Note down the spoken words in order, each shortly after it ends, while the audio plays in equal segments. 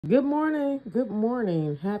Good morning. Good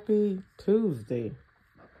morning. Happy Tuesday.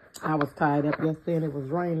 I was tied up yesterday and it was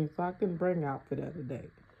raining, so I couldn't bring out for the other day.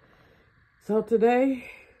 So today,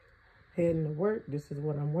 heading to work. This is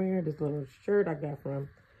what I'm wearing. This little shirt I got from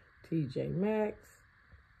TJ Maxx.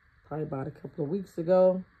 Probably about a couple of weeks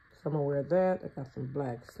ago. So I'm gonna wear that. I got some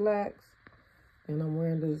black slacks. And I'm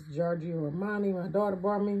wearing this Giorgio Armani my daughter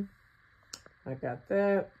bought me. I got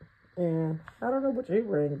that. And I don't know which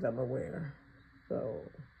earrings I'm gonna wear. So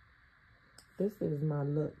this is my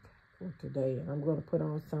look for today. And I'm going to put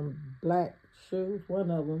on some black shoes.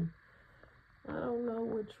 One of them, I don't know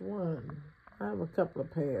which one. I have a couple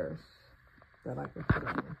of pairs that I can put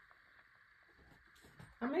on.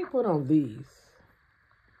 I may put on these.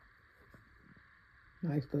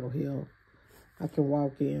 Nice little heel. I can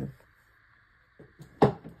walk in.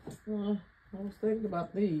 I was thinking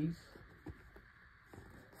about these.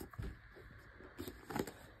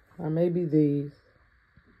 Or maybe these.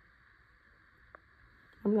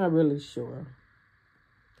 I'm not really sure.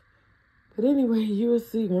 But anyway, you will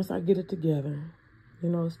see once I get it together. You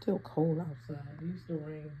know, it's still cold outside. It used to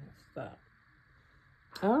rain and stuff.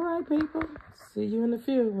 All right, people. See you in the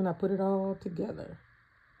field when I put it all together.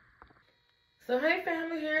 So, hey,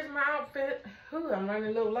 family. Here's my outfit. Whew, I'm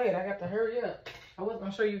running a little late. I got to hurry up. I was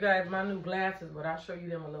going to show you guys my new glasses, but I'll show you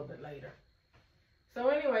them a little bit later. So,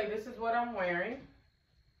 anyway, this is what I'm wearing.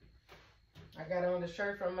 I got on the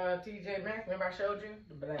shirt from TJ Maxx. Remember I showed you?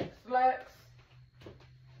 The black slacks.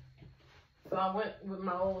 So I went with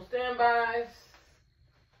my old standbys.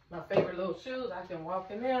 My favorite little shoes. I can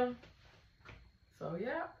walk in them. So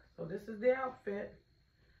yeah. So this is the outfit.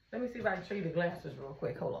 Let me see if I can show you the glasses real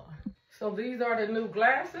quick. Hold on. So these are the new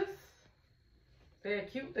glasses. They're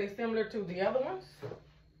cute. They're similar to the other ones,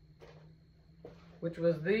 which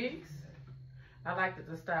was these. I liked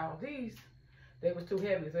the style of these. They was too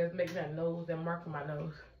heavy, so it's making that nose, that mark on my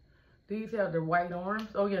nose. These have the white arms.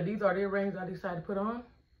 Oh yeah, these are the earrings I decided to put on.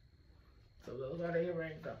 So those are the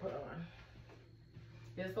earrings I put on.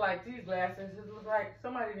 It's like these glasses, it looks like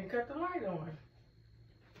somebody didn't cut the light on.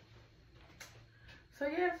 So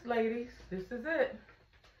yes, ladies, this is it.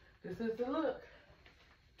 This is the look.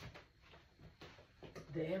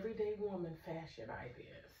 The everyday woman fashion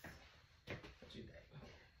ideas. What you think?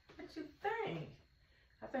 What you think?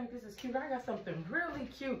 I think this is cute. I got something really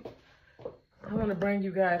cute I want to bring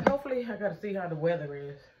you guys. Hopefully, I got to see how the weather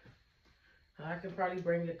is. I can probably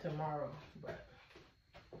bring it tomorrow, but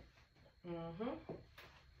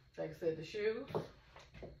like I said, the shoes.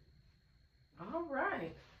 All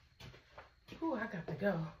right. Ooh, I got to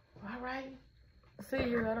go. All right. See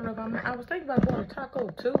you. I don't know if I was thinking about going to Taco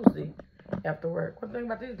Tuesday after work. One thing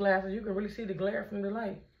about these glasses, you can really see the glare from the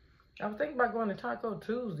light. I was thinking about going to Taco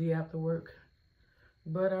Tuesday after work,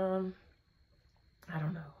 but I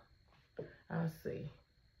don't know. I'll see.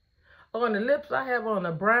 Oh, on the lips, I have on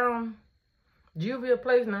a brown Juvia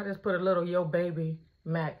place, and I just put a little Yo Baby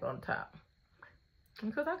MAC on top.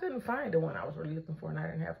 Because I couldn't find the one I was really looking for, and I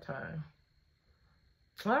didn't have time.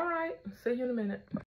 All right. See you in a minute.